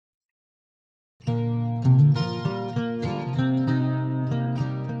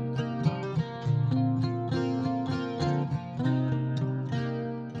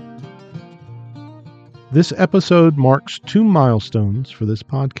This episode marks two milestones for this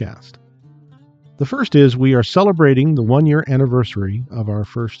podcast. The first is we are celebrating the 1-year anniversary of our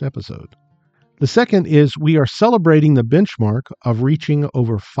first episode. The second is we are celebrating the benchmark of reaching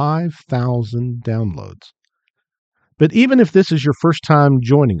over 5,000 downloads. But even if this is your first time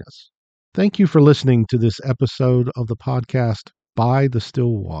joining us, thank you for listening to this episode of the podcast By the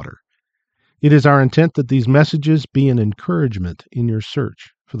Still Water. It is our intent that these messages be an encouragement in your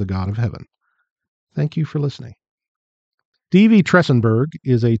search for the God of heaven. Thank you for listening. Stevie Tressenberg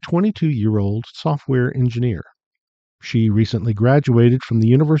is a 22-year-old software engineer. She recently graduated from the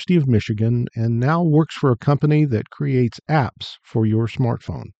University of Michigan and now works for a company that creates apps for your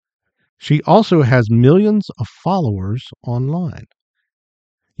smartphone. She also has millions of followers online.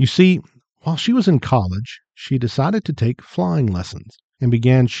 You see, while she was in college, she decided to take flying lessons and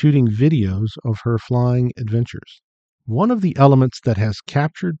began shooting videos of her flying adventures. One of the elements that has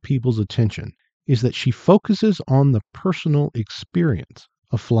captured people's attention is that she focuses on the personal experience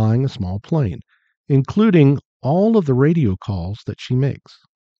of flying a small plane, including all of the radio calls that she makes.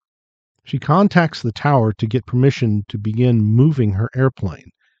 She contacts the tower to get permission to begin moving her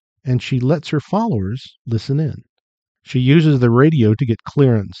airplane, and she lets her followers listen in. She uses the radio to get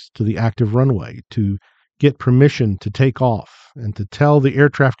clearance to the active runway, to get permission to take off, and to tell the air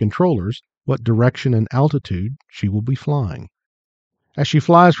traffic controllers what direction and altitude she will be flying. As she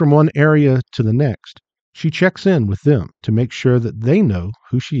flies from one area to the next, she checks in with them to make sure that they know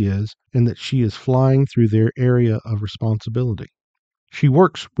who she is and that she is flying through their area of responsibility. She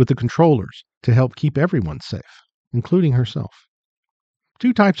works with the controllers to help keep everyone safe, including herself.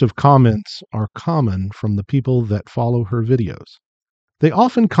 Two types of comments are common from the people that follow her videos. They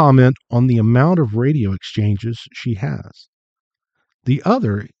often comment on the amount of radio exchanges she has. The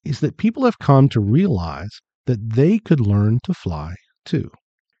other is that people have come to realize that they could learn to fly too.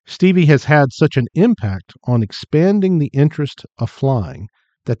 Stevie has had such an impact on expanding the interest of flying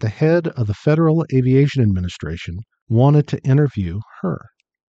that the head of the Federal Aviation Administration wanted to interview her.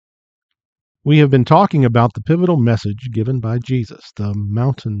 We have been talking about the pivotal message given by Jesus, the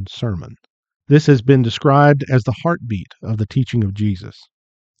Mountain Sermon. This has been described as the heartbeat of the teaching of Jesus.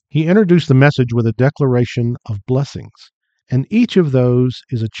 He introduced the message with a declaration of blessings, and each of those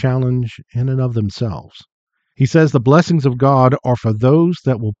is a challenge in and of themselves. He says the blessings of God are for those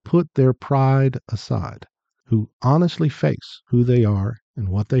that will put their pride aside, who honestly face who they are and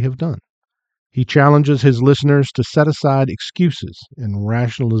what they have done. He challenges his listeners to set aside excuses and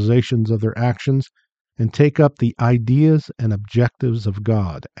rationalizations of their actions and take up the ideas and objectives of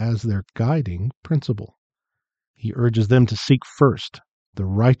God as their guiding principle. He urges them to seek first the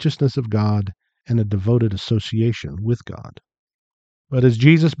righteousness of God and a devoted association with God. But as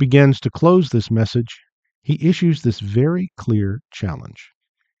Jesus begins to close this message, he issues this very clear challenge.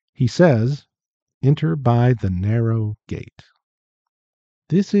 He says, "Enter by the narrow gate."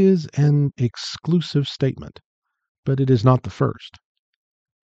 This is an exclusive statement, but it is not the first.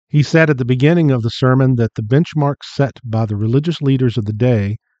 He said at the beginning of the sermon that the benchmarks set by the religious leaders of the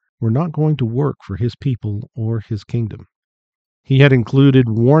day were not going to work for his people or his kingdom. He had included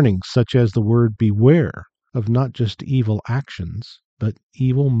warnings such as the word beware of not just evil actions, but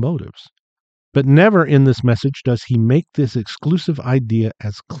evil motives. But never in this message does he make this exclusive idea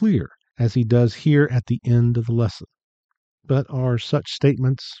as clear as he does here at the end of the lesson. But are such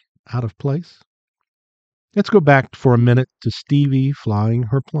statements out of place? Let's go back for a minute to Stevie flying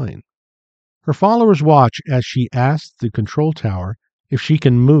her plane. Her followers watch as she asks the control tower if she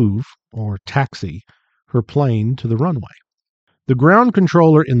can move, or taxi, her plane to the runway. The ground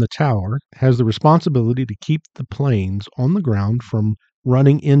controller in the tower has the responsibility to keep the planes on the ground from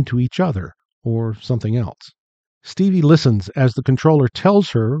running into each other or something else. Stevie listens as the controller tells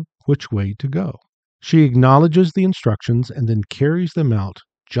her which way to go. She acknowledges the instructions and then carries them out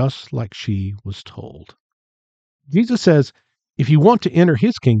just like she was told. Jesus says, if you want to enter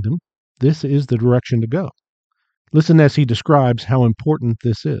his kingdom, this is the direction to go. Listen as he describes how important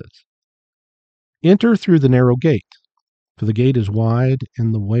this is. Enter through the narrow gate, for the gate is wide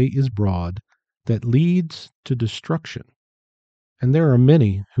and the way is broad that leads to destruction, and there are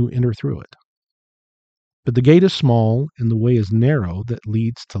many who enter through it. But the gate is small and the way is narrow that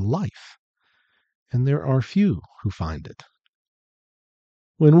leads to life, and there are few who find it.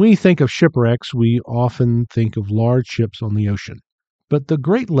 When we think of shipwrecks, we often think of large ships on the ocean. But the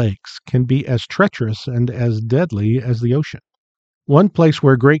Great Lakes can be as treacherous and as deadly as the ocean. One place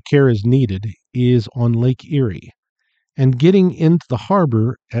where great care is needed is on Lake Erie, and getting into the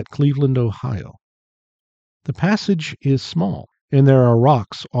harbor at Cleveland, Ohio. The passage is small, and there are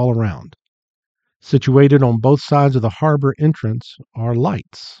rocks all around. Situated on both sides of the harbor entrance are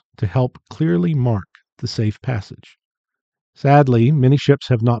lights to help clearly mark the safe passage. Sadly, many ships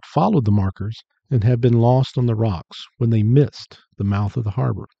have not followed the markers and have been lost on the rocks when they missed the mouth of the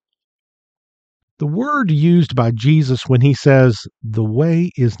harbor. The word used by Jesus when he says, "the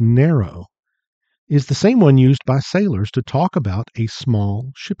way is narrow," is the same one used by sailors to talk about a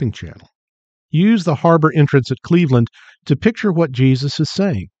small shipping channel. Use the harbor entrance at Cleveland to picture what Jesus is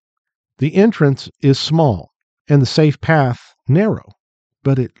saying. The entrance is small and the safe path narrow,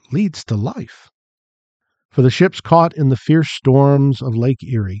 but it leads to life. For the ships caught in the fierce storms of Lake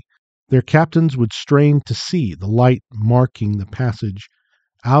Erie, their captains would strain to see the light marking the passage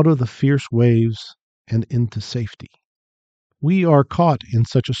out of the fierce waves and into safety. We are caught in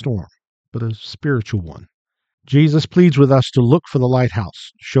such a storm, but a spiritual one. Jesus pleads with us to look for the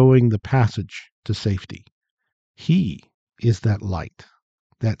lighthouse, showing the passage to safety. He is that light,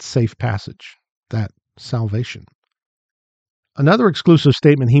 that safe passage, that salvation. Another exclusive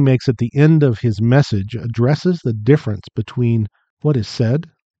statement he makes at the end of his message addresses the difference between what is said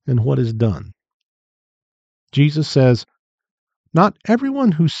and what is done. Jesus says, "Not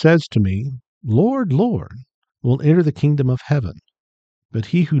everyone who says to me, 'Lord, Lord,' will enter the kingdom of heaven, but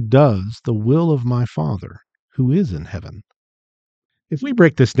he who does the will of my Father who is in heaven." If we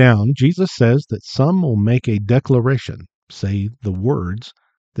break this down, Jesus says that some will make a declaration, say the words,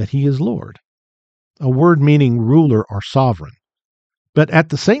 that he is Lord, a word meaning ruler or sovereign, but at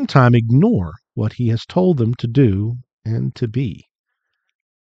the same time ignore what he has told them to do and to be.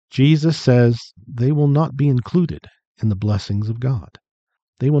 Jesus says they will not be included in the blessings of God.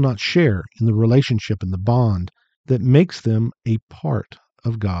 They will not share in the relationship and the bond that makes them a part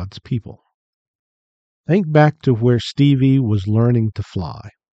of God's people. Think back to where Stevie was learning to fly.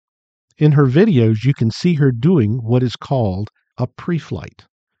 In her videos, you can see her doing what is called a pre-flight.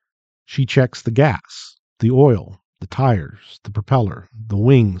 She checks the gas, the oil, the tires, the propeller, the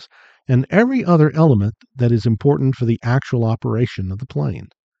wings, and every other element that is important for the actual operation of the plane.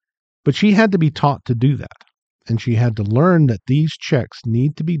 But she had to be taught to do that, and she had to learn that these checks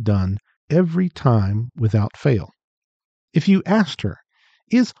need to be done every time without fail. If you asked her,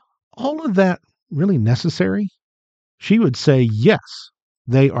 "Is all of that really necessary?" she would say, "Yes,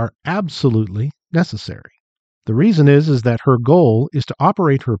 they are absolutely necessary." The reason is that her goal is to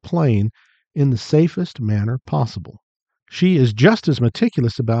operate her plane in the safest manner possible. She is just as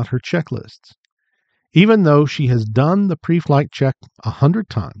meticulous about her checklists. Even though she has done the pre-flight check 100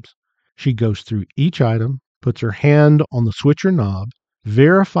 times, she goes through each item, puts her hand on the switcher knob,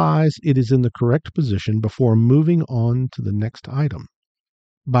 verifies it is in the correct position before moving on to the next item.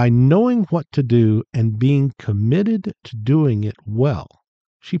 By knowing what to do and being committed to doing it well,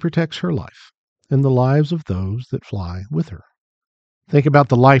 she protects her life and the lives of those that fly with her. Think about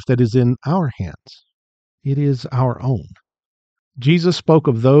the life that is in our hands. It is our own. Jesus spoke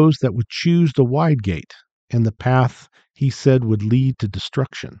of those that would choose the wide gate and the path he said would lead to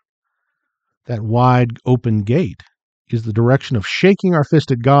destruction. That wide open gate is the direction of shaking our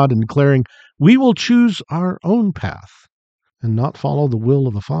fist at God and declaring, we will choose our own path and not follow the will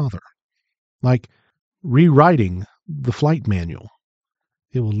of the Father. Like rewriting the flight manual.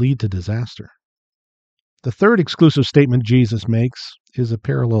 It will lead to disaster. The third exclusive statement Jesus makes is a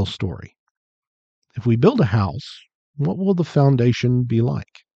parallel story. If we build a house, what will the foundation be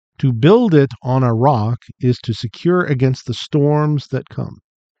like? To build it on a rock is to secure against the storms that come.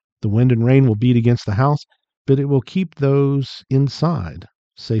 The wind and rain will beat against the house, but it will keep those inside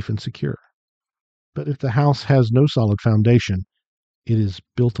safe and secure. But if the house has no solid foundation, it is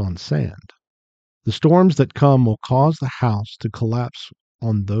built on sand. The storms that come will cause the house to collapse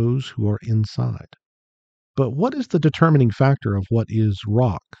on those who are inside. But what is the determining factor of what is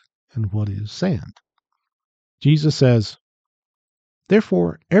rock and what is sand? Jesus says,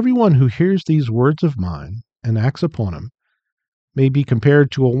 "Therefore, everyone who hears these words of mine and acts upon them may be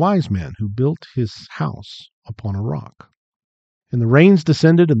compared to a wise man who built his house upon a rock. And the rains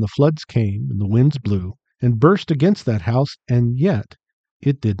descended, and the floods came, and the winds blew, and burst against that house, and yet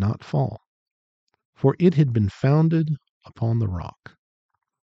it did not fall, for it had been founded upon the rock.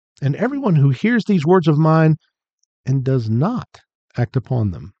 And everyone who hears these words of mine and does not act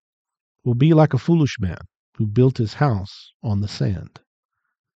upon them will be like a foolish man who built his house on the sand.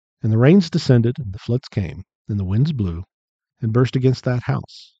 And the rains descended, and the floods came, and the winds blew, and burst against that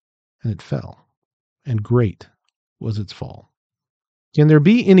house, and it fell, and great was its fall." Can there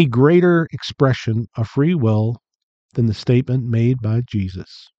be any greater expression of free will than the statement made by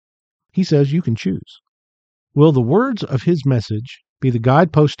Jesus? He says you can choose. Will the words of his message be the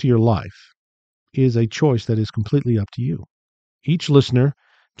guidepost to your life is a choice that is completely up to you. Each listener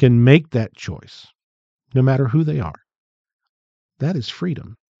can make that choice, no matter who they are. That is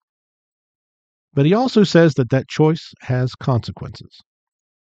freedom. But he also says that that choice has consequences.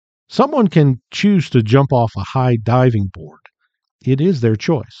 Someone can choose to jump off a high diving board. It is their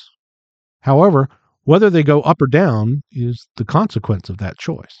choice. However, whether they go up or down is the consequence of that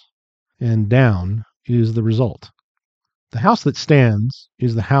choice, and down is the result. The house that stands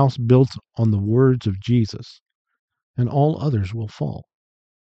is the house built on the words of Jesus, and all others will fall.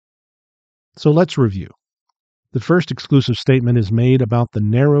 So let's review. The first exclusive statement is made about the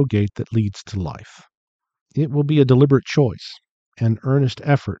narrow gate that leads to life. It will be a deliberate choice, an earnest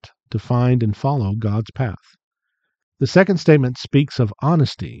effort to find and follow God's path. The second statement speaks of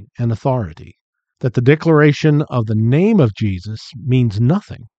honesty and authority, that the declaration of the name of Jesus means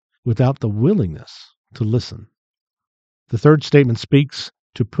nothing without the willingness to listen. The third statement speaks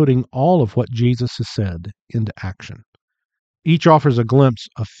to putting all of what Jesus has said into action. Each offers a glimpse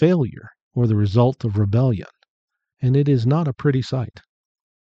of failure or the result of rebellion, and it is not a pretty sight.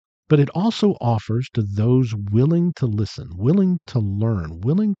 But it also offers to those willing to listen, willing to learn,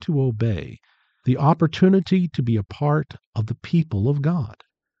 willing to obey, the opportunity to be a part of the people of God.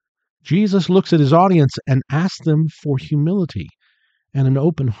 Jesus looks at his audience and asks them for humility and an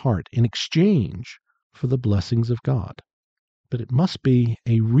open heart in exchange for the blessings of God. But it must be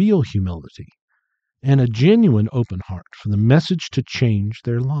a real humility and a genuine open heart for the message to change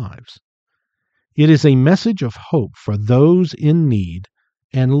their lives. It is a message of hope for those in need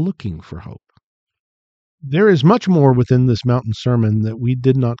and looking for hope. There is much more within this mountain sermon that we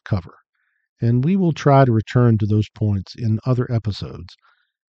did not cover, and we will try to return to those points in other episodes.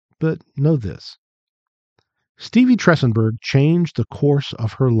 But know this. Stevie Tressenberg changed the course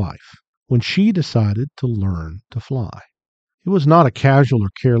of her life when she decided to learn to fly. It was not a casual or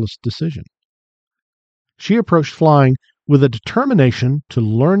careless decision. She approached flying with a determination to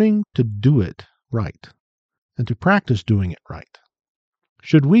learning to do it right and to practice doing it right.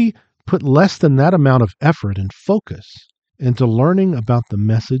 Should we put less than that amount of effort and focus into learning about the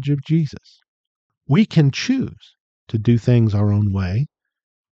message of Jesus? We can choose to do things our own way,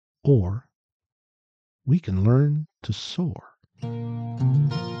 or we can learn to soar.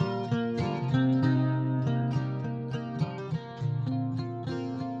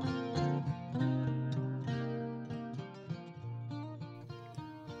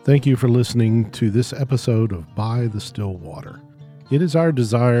 Thank you for listening to this episode of By the Still Water. It is our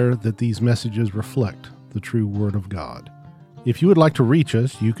desire that these messages reflect the true Word of God. If you would like to reach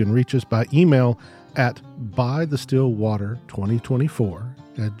us, you can reach us by email at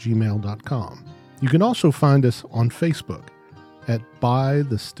bythestillwater2024@gmail.com. You can also find us on Facebook at By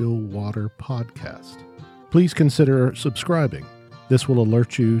the Still Water Podcast. Please consider subscribing. This will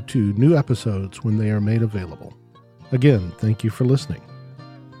alert you to new episodes when they are made available. Again, thank you for listening.